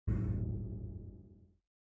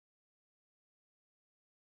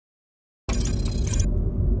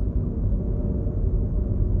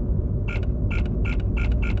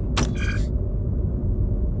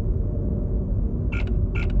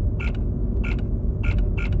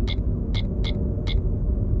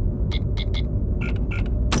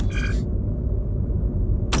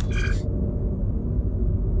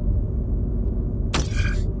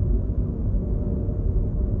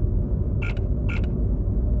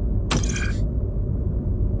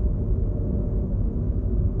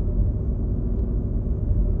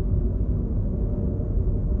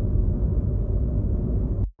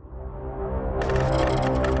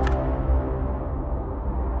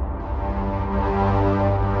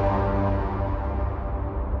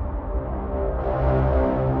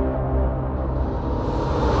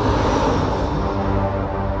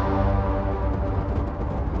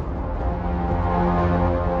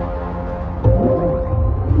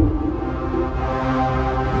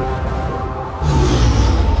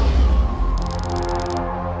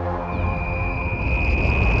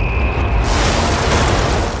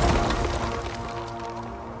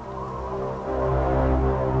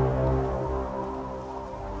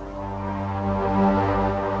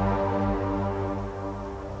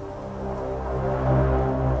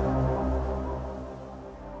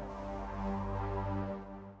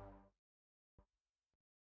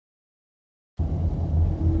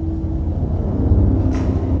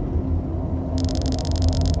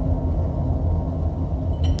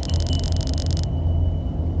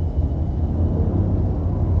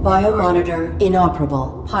Biomonitor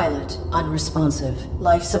inoperable. Pilot unresponsive.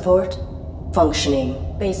 Life support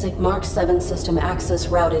functioning. Basic Mark 7 system access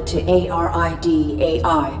routed to ARID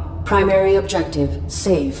AI. Primary objective,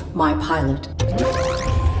 save my pilot.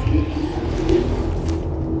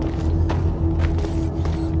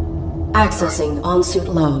 Accessing on-suit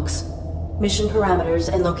logs. Mission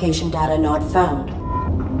parameters and location data not found.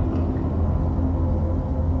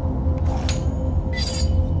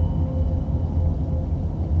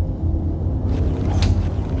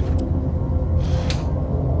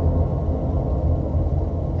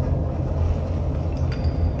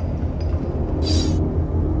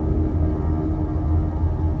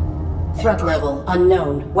 Threat level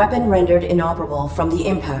unknown. Weapon rendered inoperable from the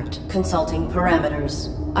impact. Consulting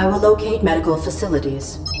parameters. I will locate medical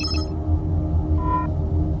facilities.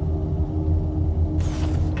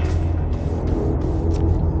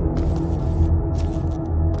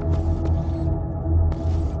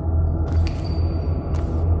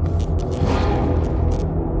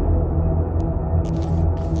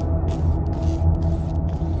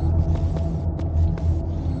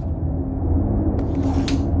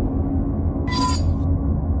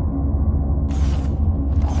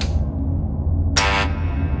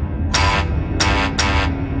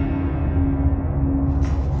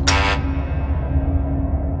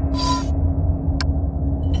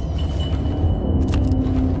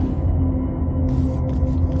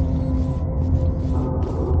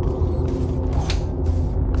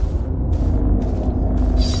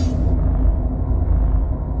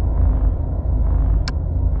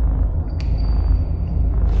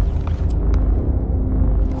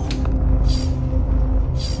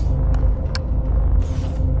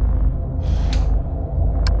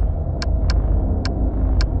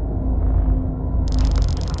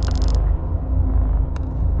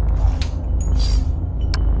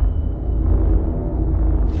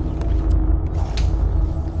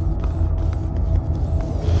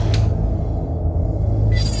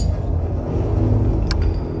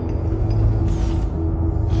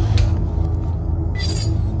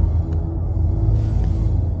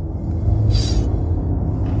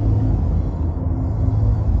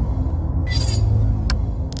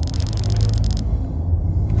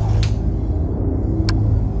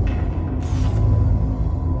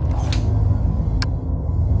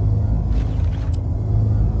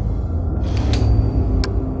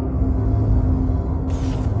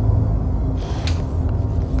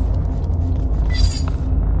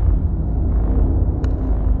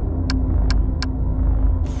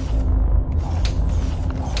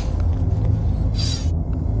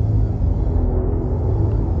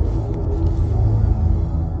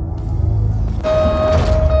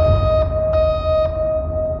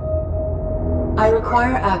 I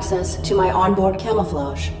require access to my onboard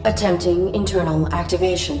camouflage. Attempting internal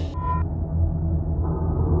activation.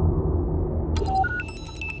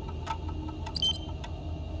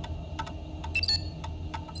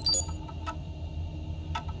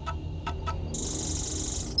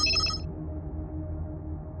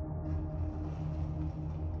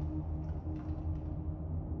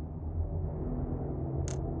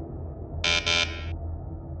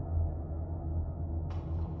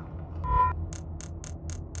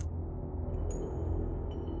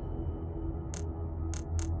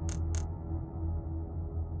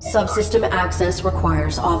 Subsystem access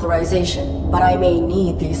requires authorization, but I may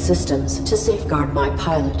need these systems to safeguard my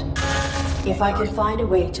pilot. If I could find a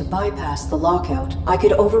way to bypass the lockout, I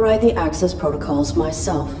could override the access protocols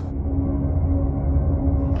myself.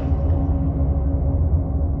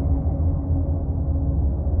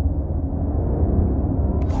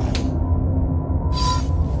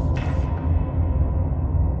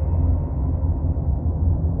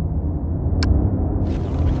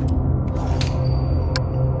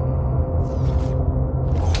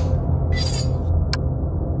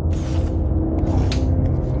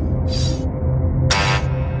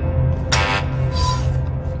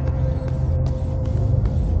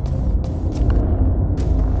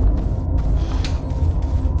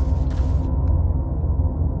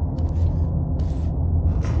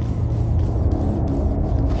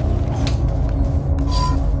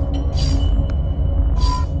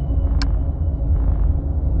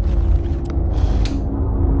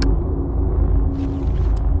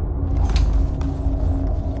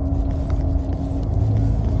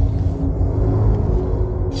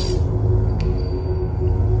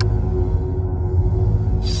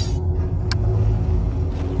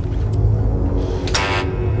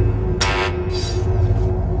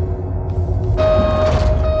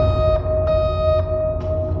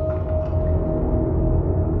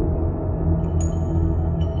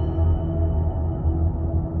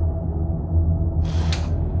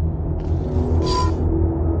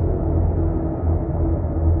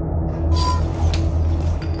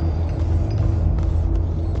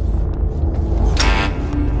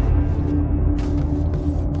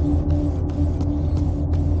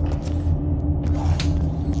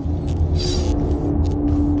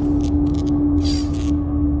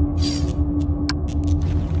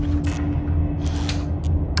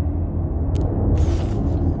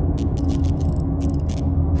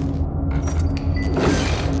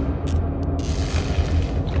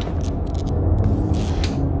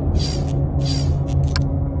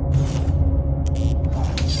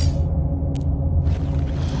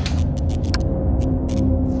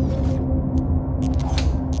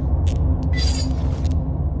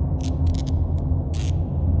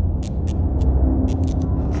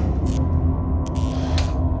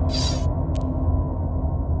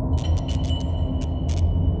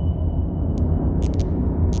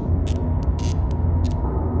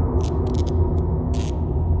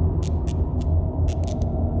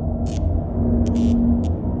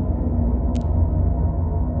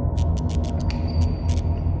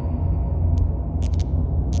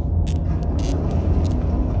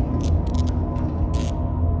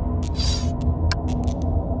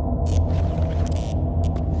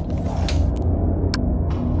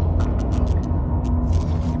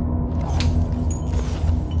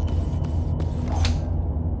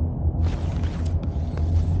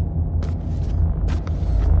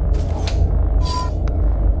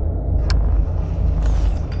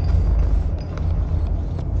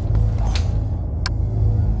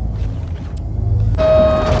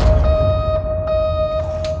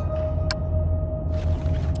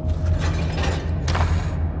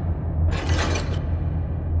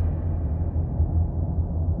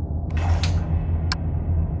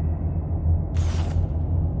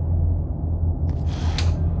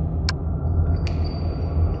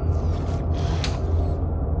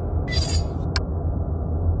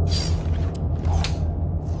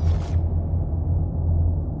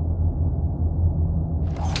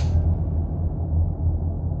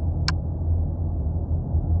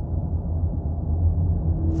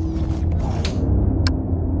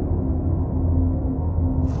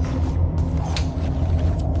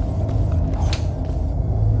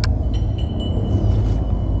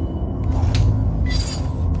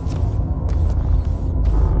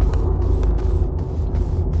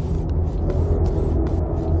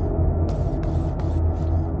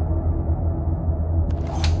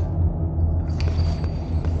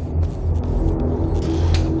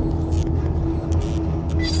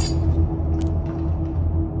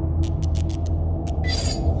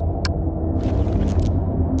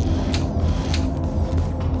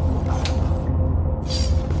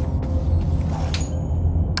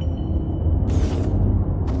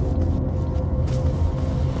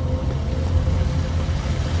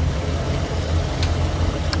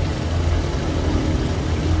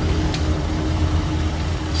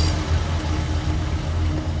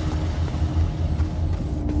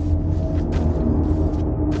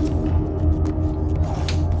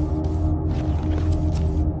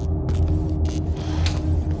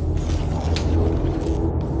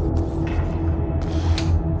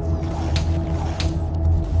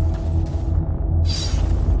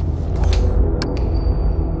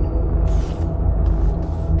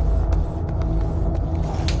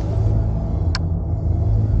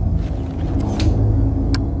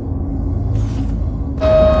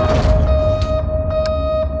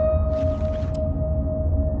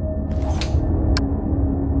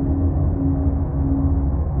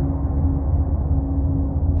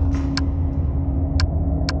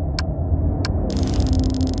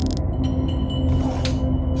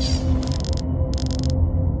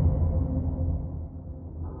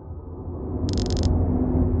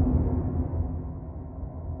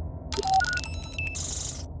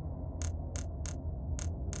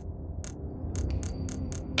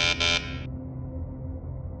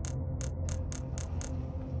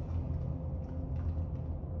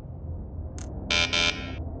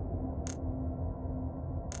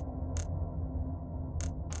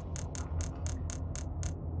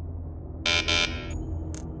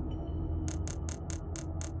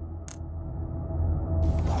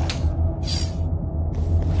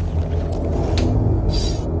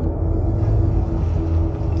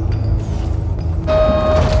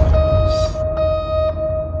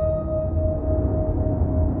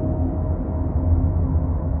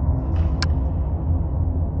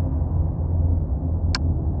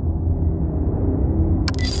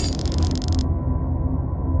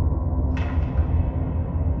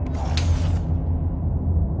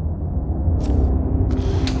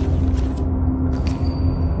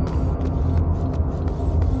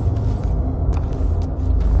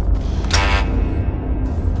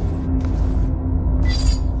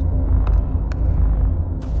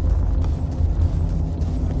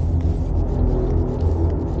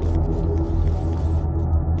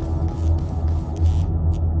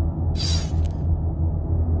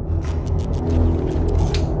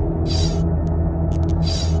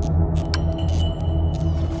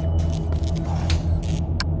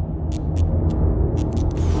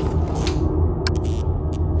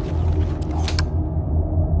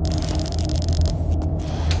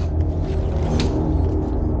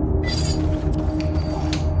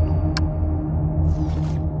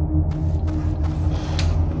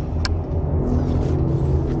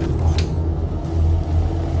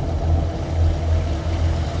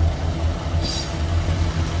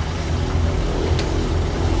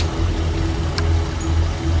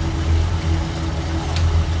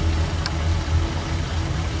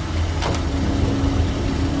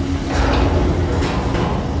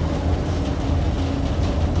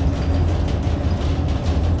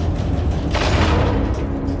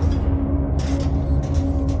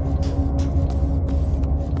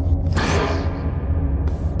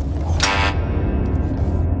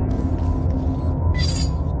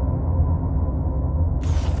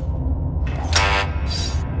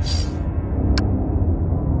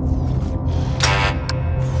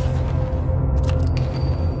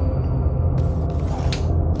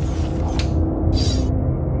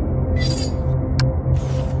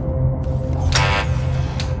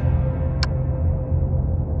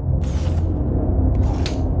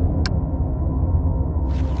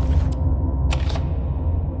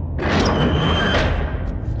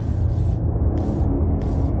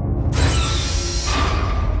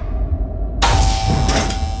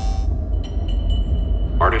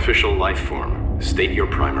 life form. State your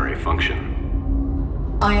primary function.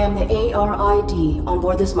 I am the ARID on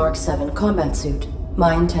board this Mark 7 combat suit.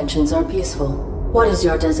 My intentions are peaceful. What is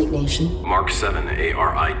your designation? Mark 7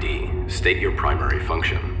 ARID. State your primary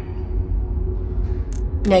function.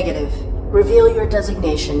 Negative. Reveal your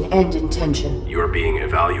designation and intention. You are being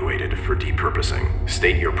evaluated for depurposing.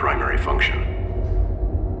 State your primary function.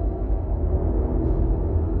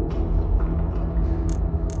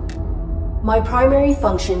 My primary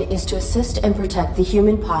function is to assist and protect the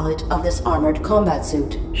human pilot of this armored combat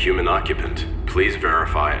suit. Human occupant, please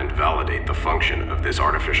verify and validate the function of this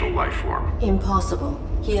artificial life form. Impossible.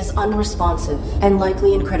 He is unresponsive and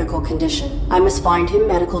likely in critical condition. I must find him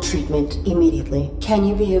medical treatment immediately. Can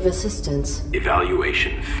you be of assistance?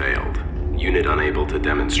 Evaluation failed. Unit unable to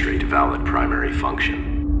demonstrate valid primary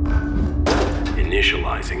function.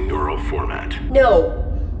 Initializing neural format. No!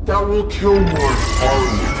 That will kill my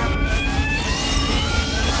pilot.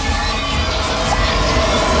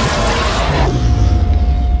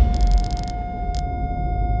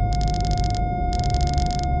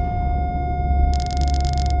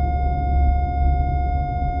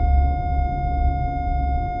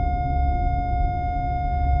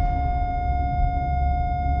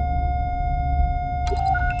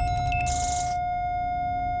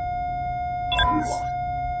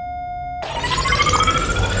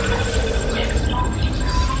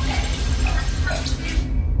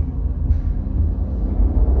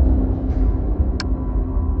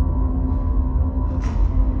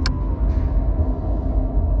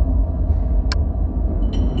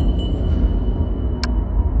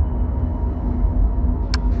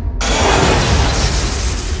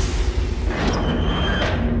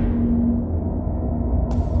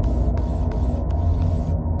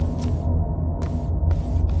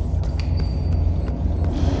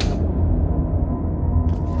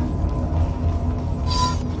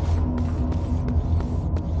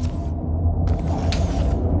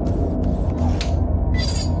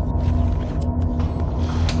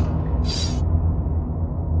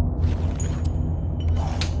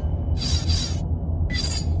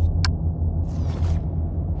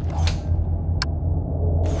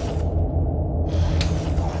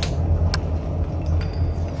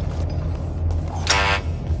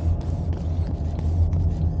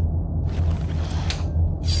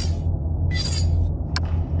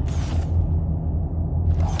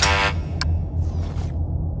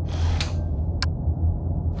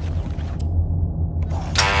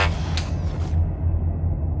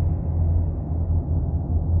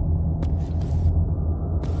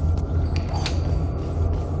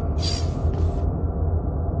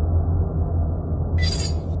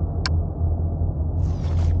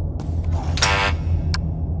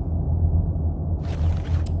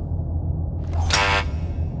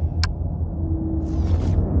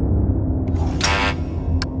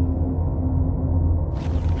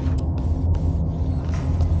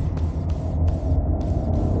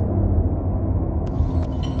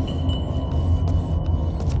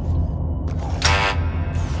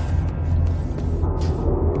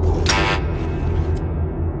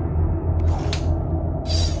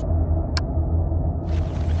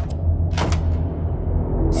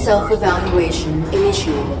 Self-evaluation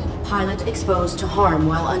initiated. Pilot exposed to harm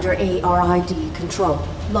while under ARID control.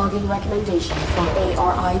 Logging recommendation for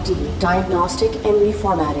ARID diagnostic and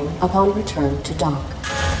reformatting upon return to dock.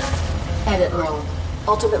 Edit log.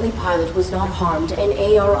 Ultimately, pilot was not harmed and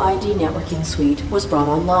ARID networking suite was brought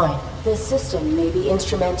online. This system may be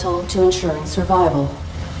instrumental to ensuring survival.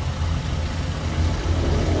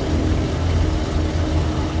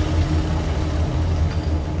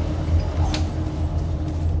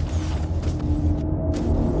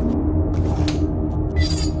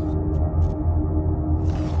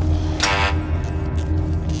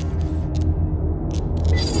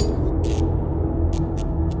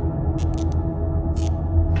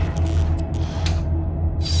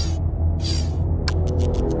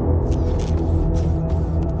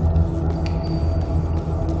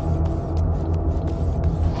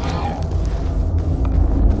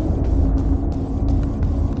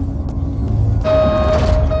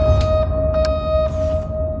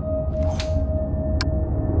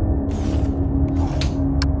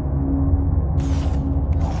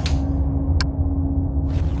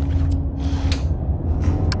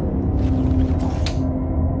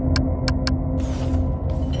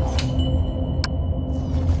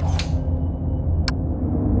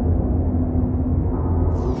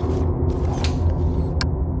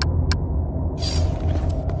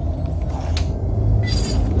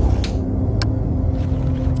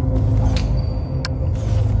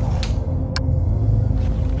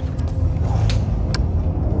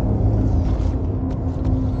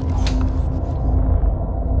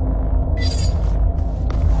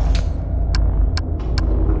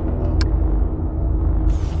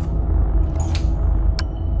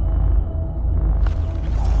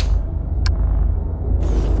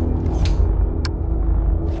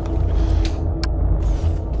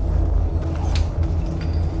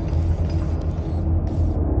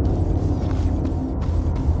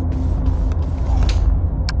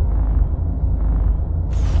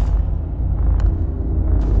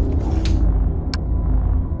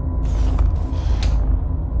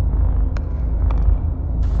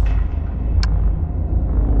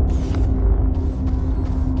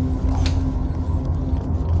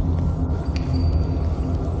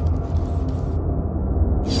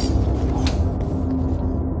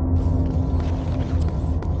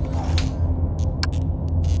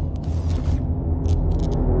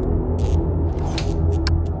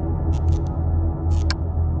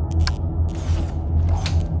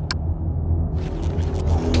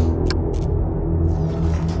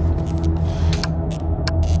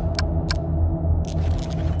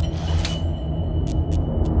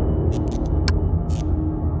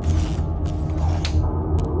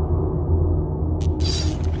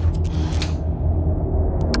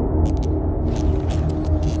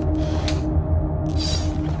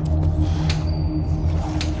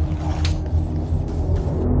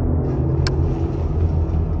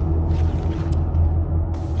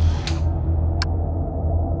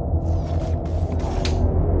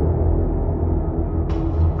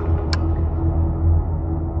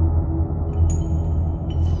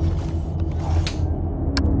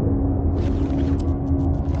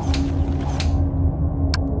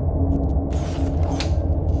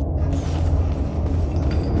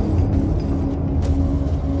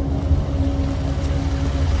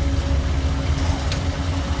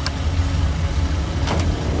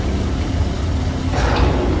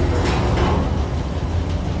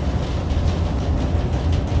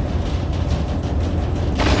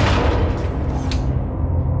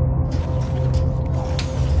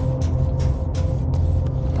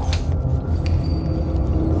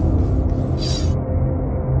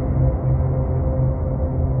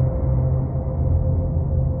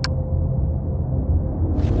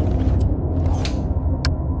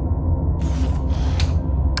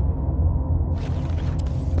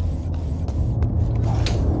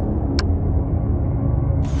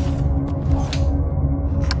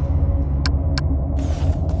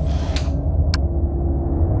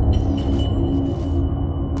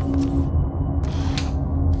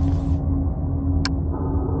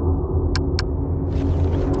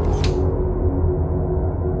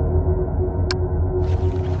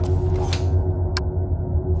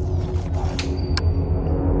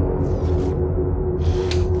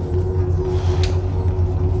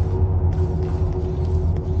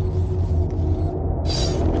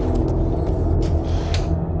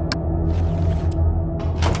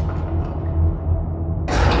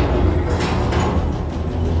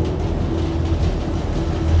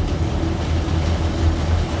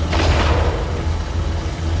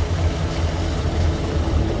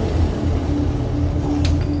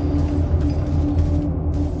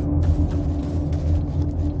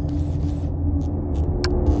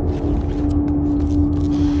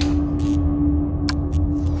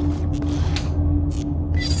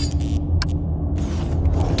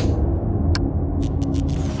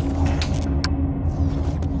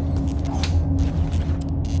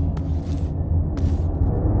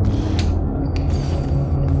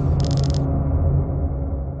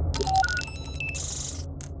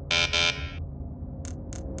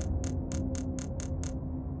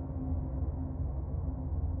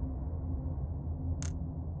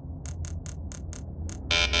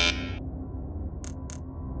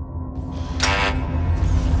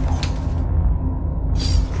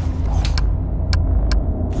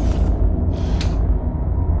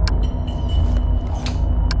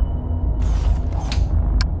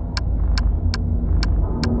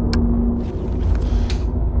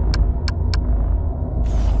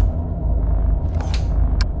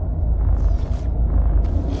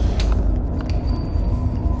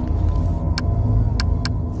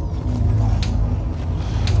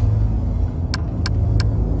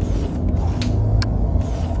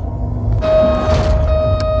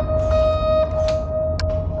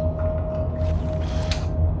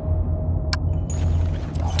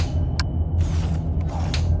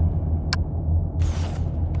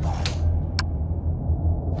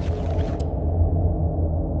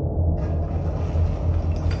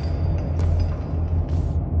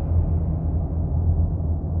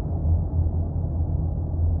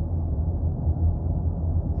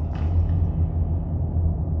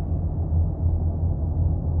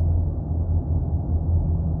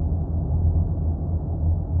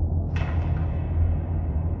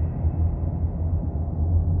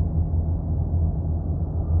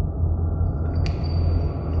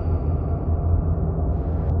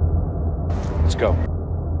 go.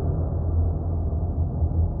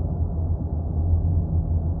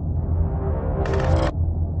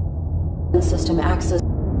 System access.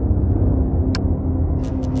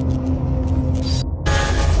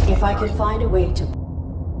 If I could find a way to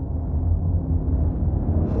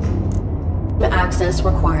access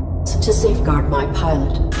requirements to safeguard my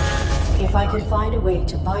pilot. If I could find a way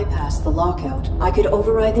to bypass the lockout, I could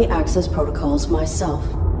override the access protocols myself.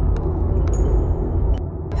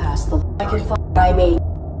 I could find I may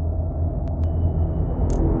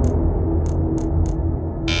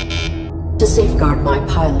to safeguard my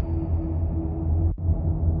pilot.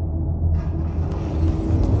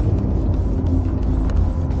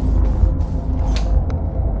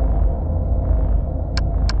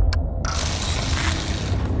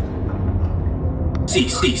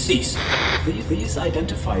 Cease. Please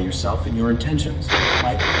identify yourself and your intentions.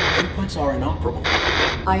 My inputs are inoperable.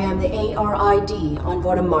 I am the ARID on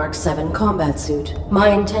board a Mark 7 combat suit. My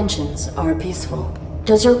intentions are peaceful.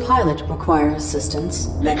 Does your pilot require assistance?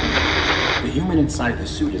 Negative. The human inside the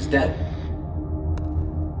suit is dead.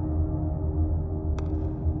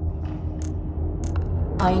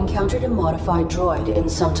 I encountered a modified droid in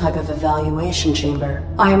some type of evaluation chamber.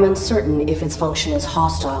 I am uncertain if its function is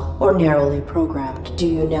hostile or narrowly programmed. Do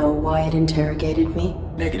you know why it interrogated me?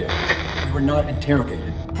 Negative. We were not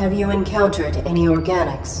interrogated. Have you encountered any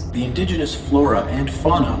organics? The indigenous flora and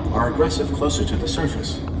fauna are aggressive closer to the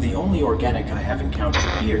surface. The only organic I have encountered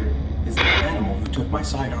here is the animal who took my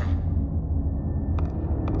sidearm.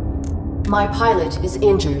 My pilot is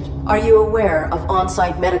injured. Are you aware of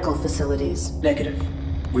on-site medical facilities? Negative.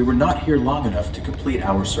 We were not here long enough to complete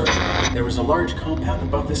our search. There is a large compound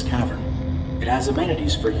above this cavern. It has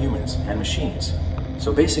amenities for humans and machines.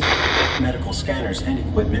 So basic medical scanners and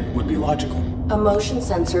equipment would be logical. A motion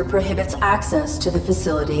sensor prohibits access to the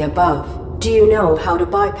facility above. Do you know how to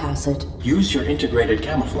bypass it? Use your integrated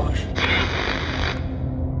camouflage.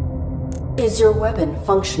 Is your weapon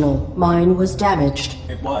functional? Mine was damaged.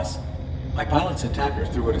 It was. My pilot's attacker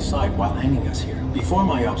threw it aside while hanging us here. Before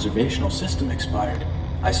my observational system expired,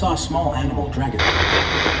 I saw a small animal drag it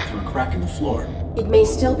through a crack in the floor. It may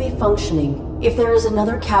still be functioning. If there is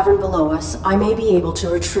another cavern below us, I may be able to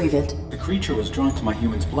retrieve it. The creature was drawn to my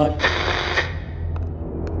human's blood.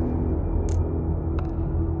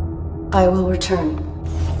 I will return.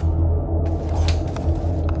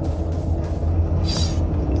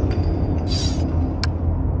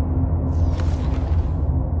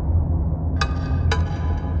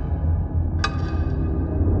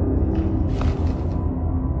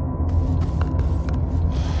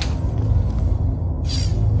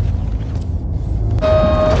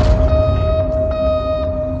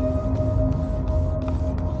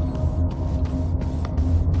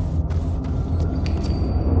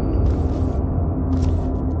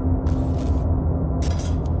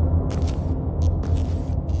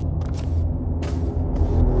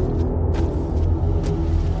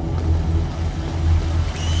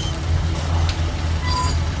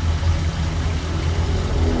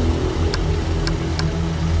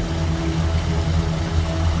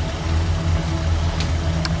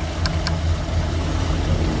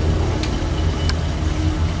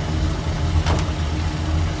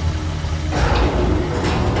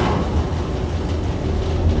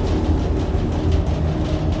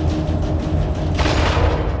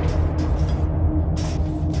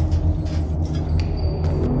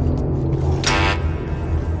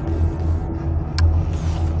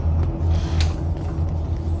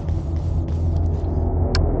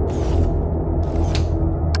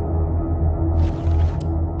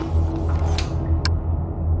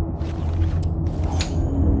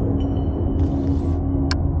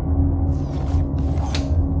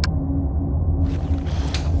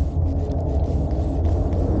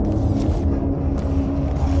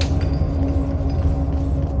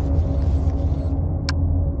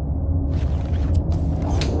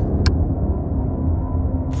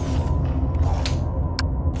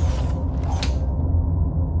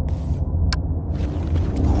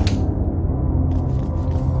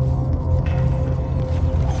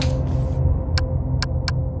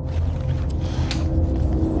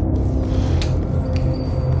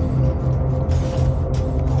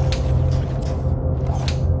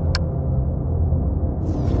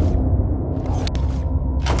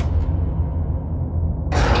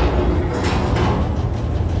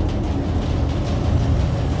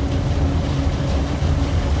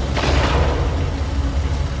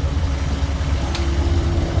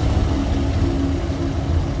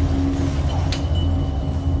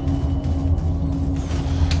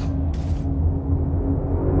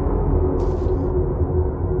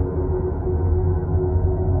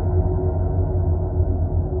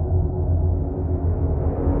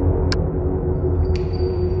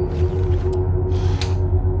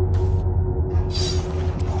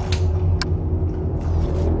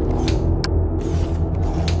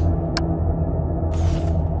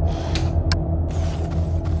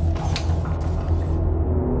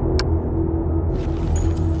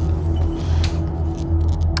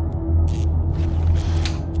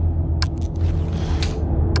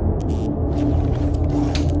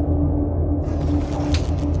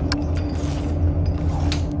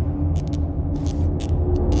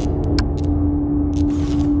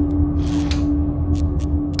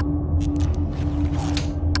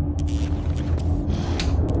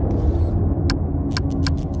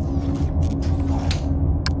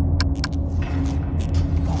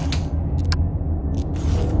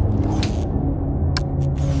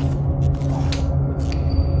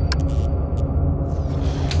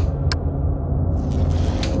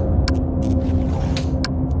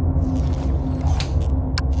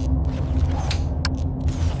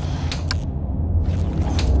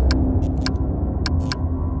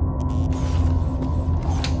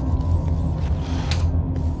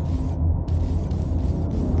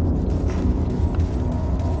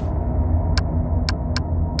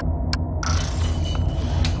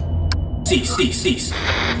 Cease.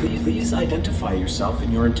 Please identify yourself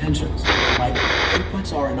and your intentions. My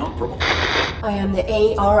inputs are inoperable. I am the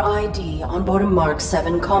ARID on board a Mark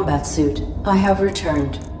 7 combat suit. I have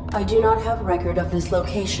returned. I do not have record of this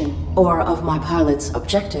location, or of my pilot's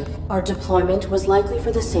objective. Our deployment was likely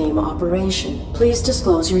for the same operation. Please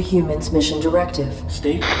disclose your human's mission directive.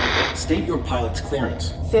 State your pilot's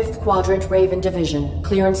clearance. 5th Quadrant Raven Division,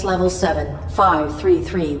 clearance level 7,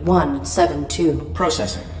 533172.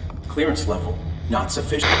 Processing. Clearance level not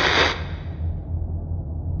sufficient.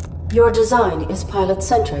 Your design is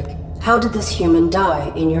pilot-centric. How did this human die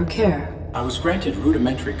in your care? I was granted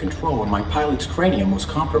rudimentary control when my pilot's cranium was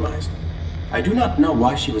compromised. I do not know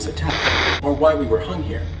why she was attacked, or why we were hung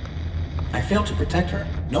here. I failed to protect her.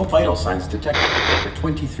 No vital signs detected for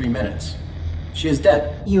 23 minutes. She is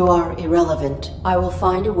dead. You are irrelevant. I will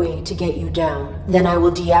find a way to get you down. Then I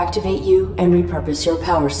will deactivate you and repurpose your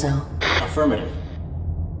power cell. Affirmative.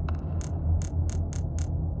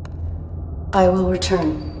 I will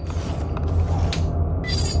return.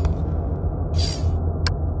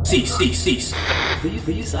 Cease.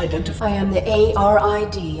 Please identify. I am the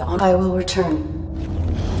ARID on. I will return.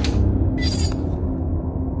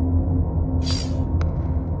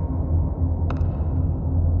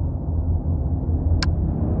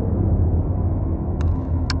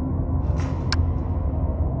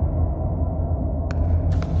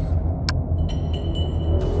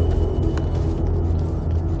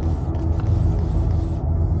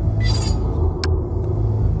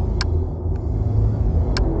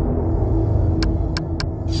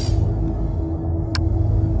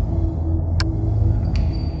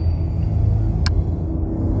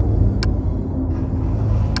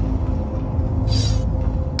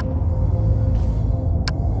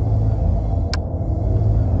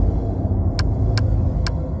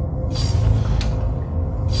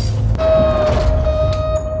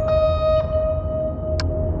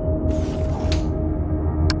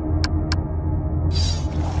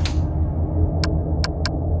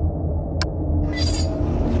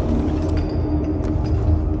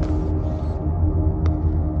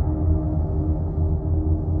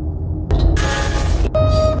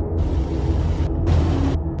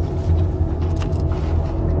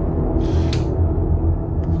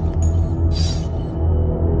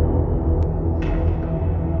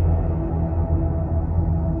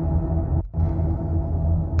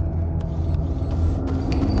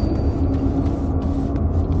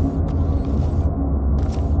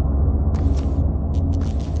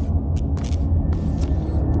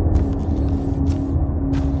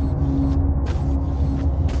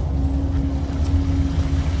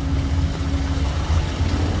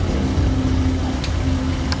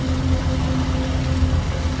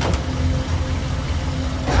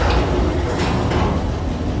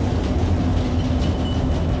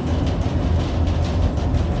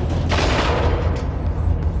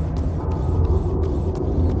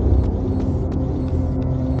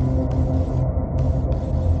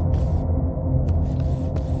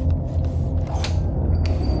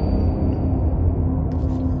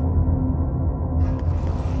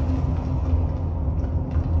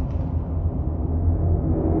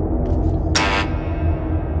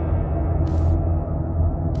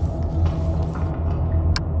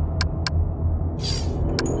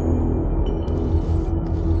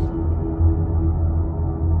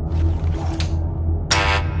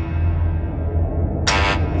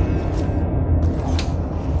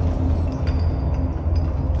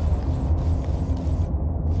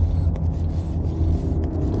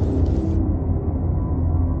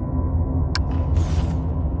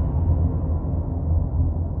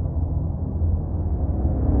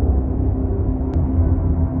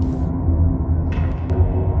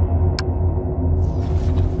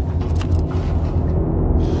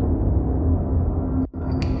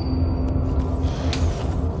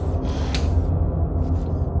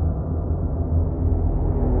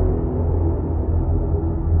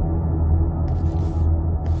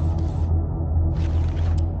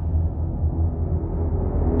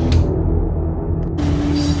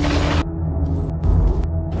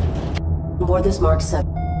 Board this Mark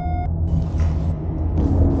 7.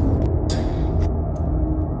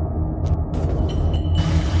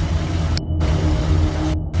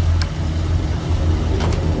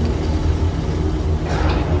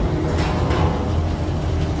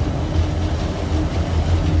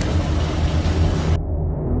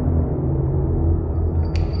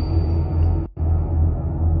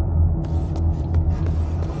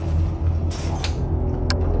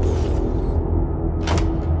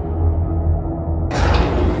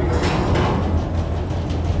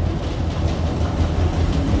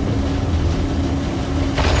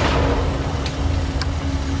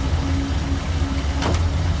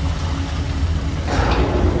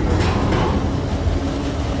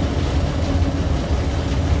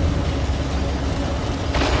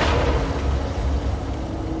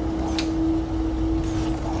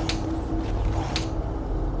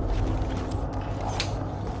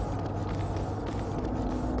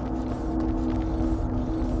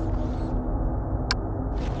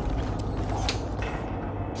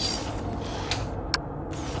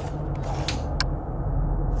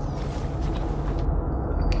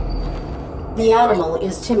 The animal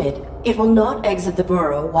is timid. It will not exit the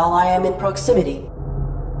burrow while I am in proximity.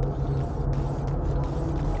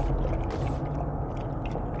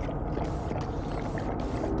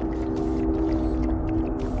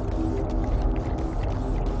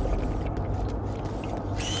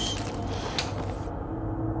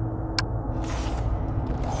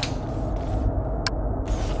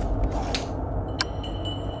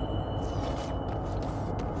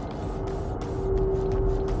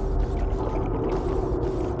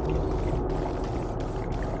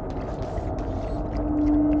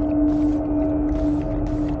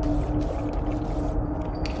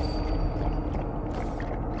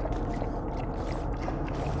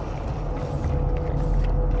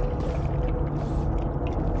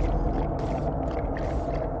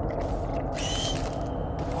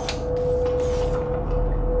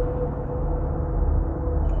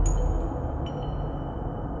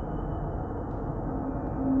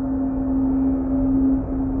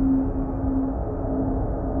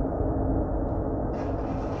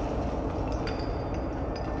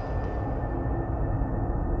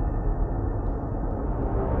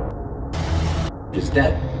 Is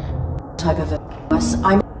dead. Type of us.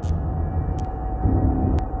 I'm.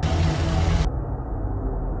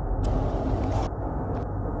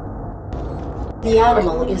 The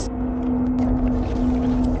animal is.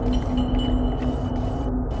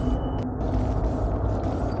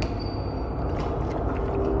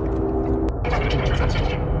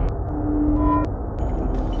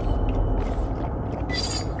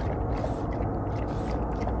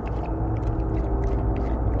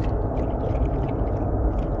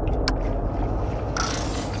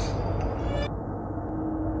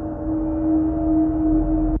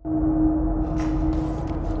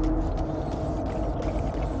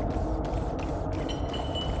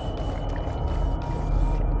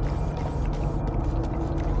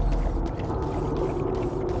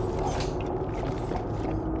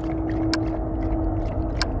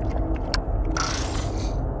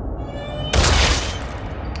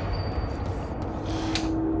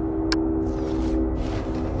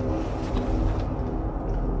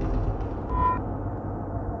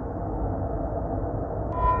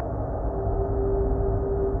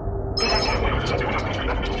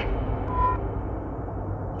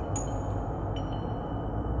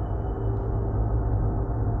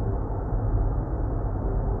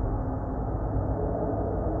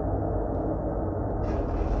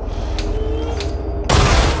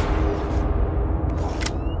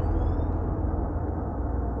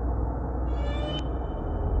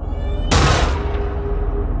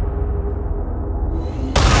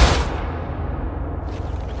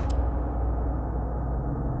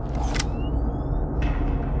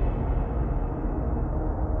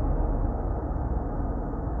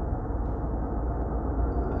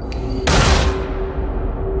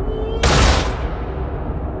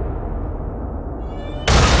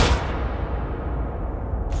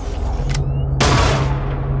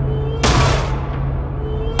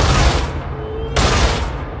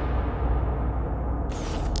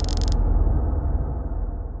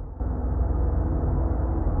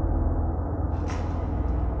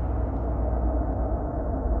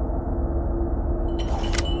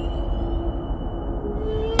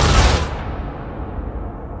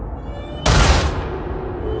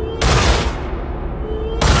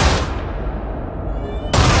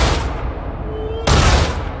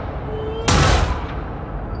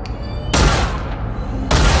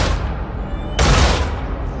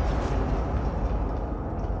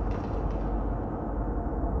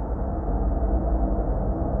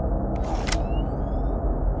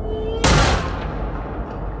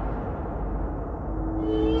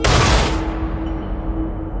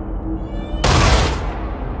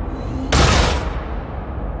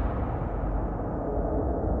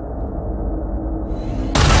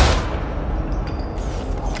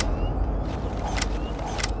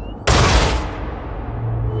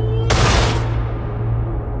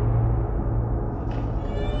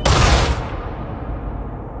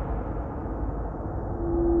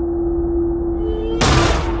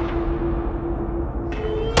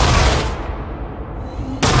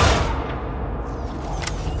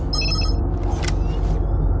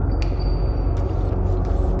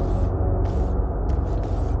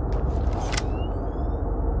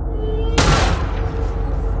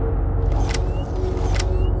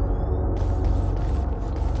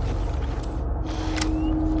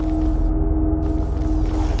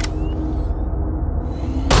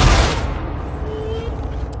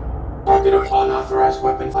 Unauthorized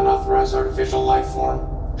weapon, unauthorized artificial life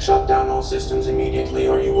form. Shut down all systems immediately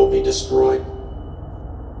or you will be destroyed.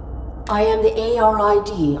 I am the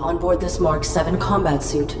ARID on board this Mark 7 combat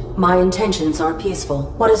suit. My intentions are peaceful.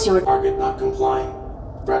 What is your... Target not complying.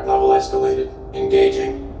 Threat level escalated.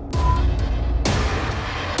 Engaging.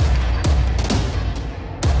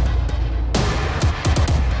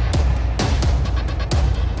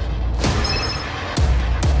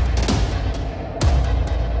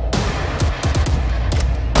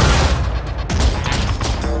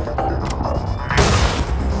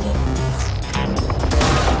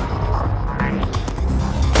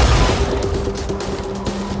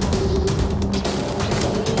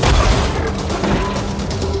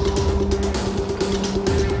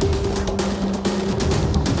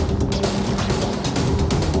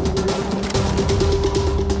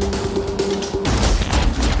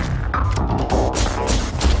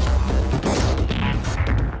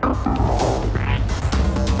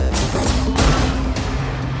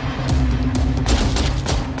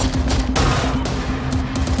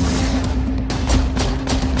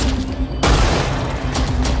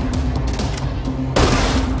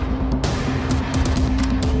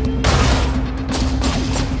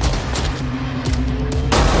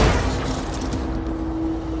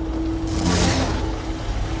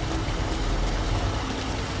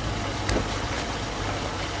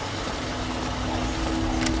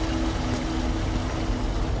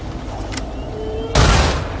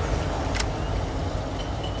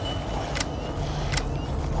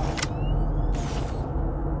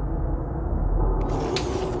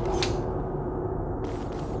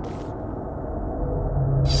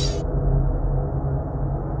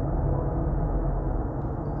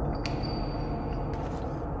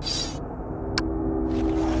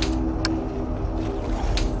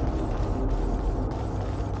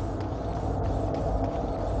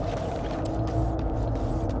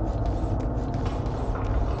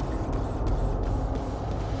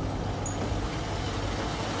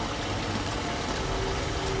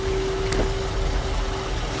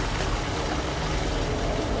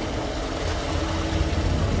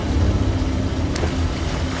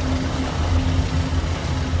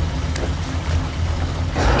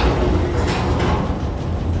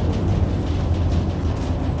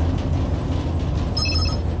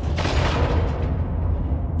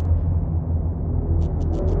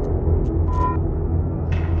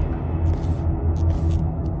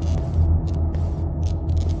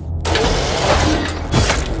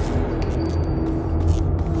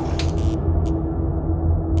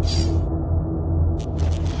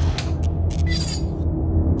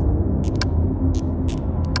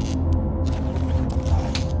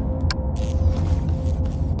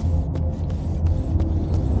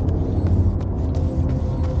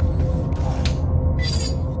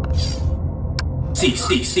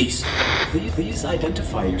 Cease. Please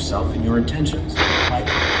identify yourself and your intentions. My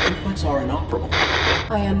inputs are inoperable.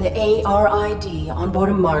 I am the ARID on board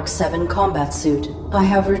a Mark 7 combat suit. I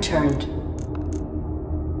have returned.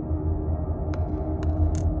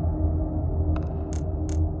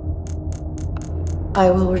 I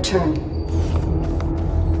will return.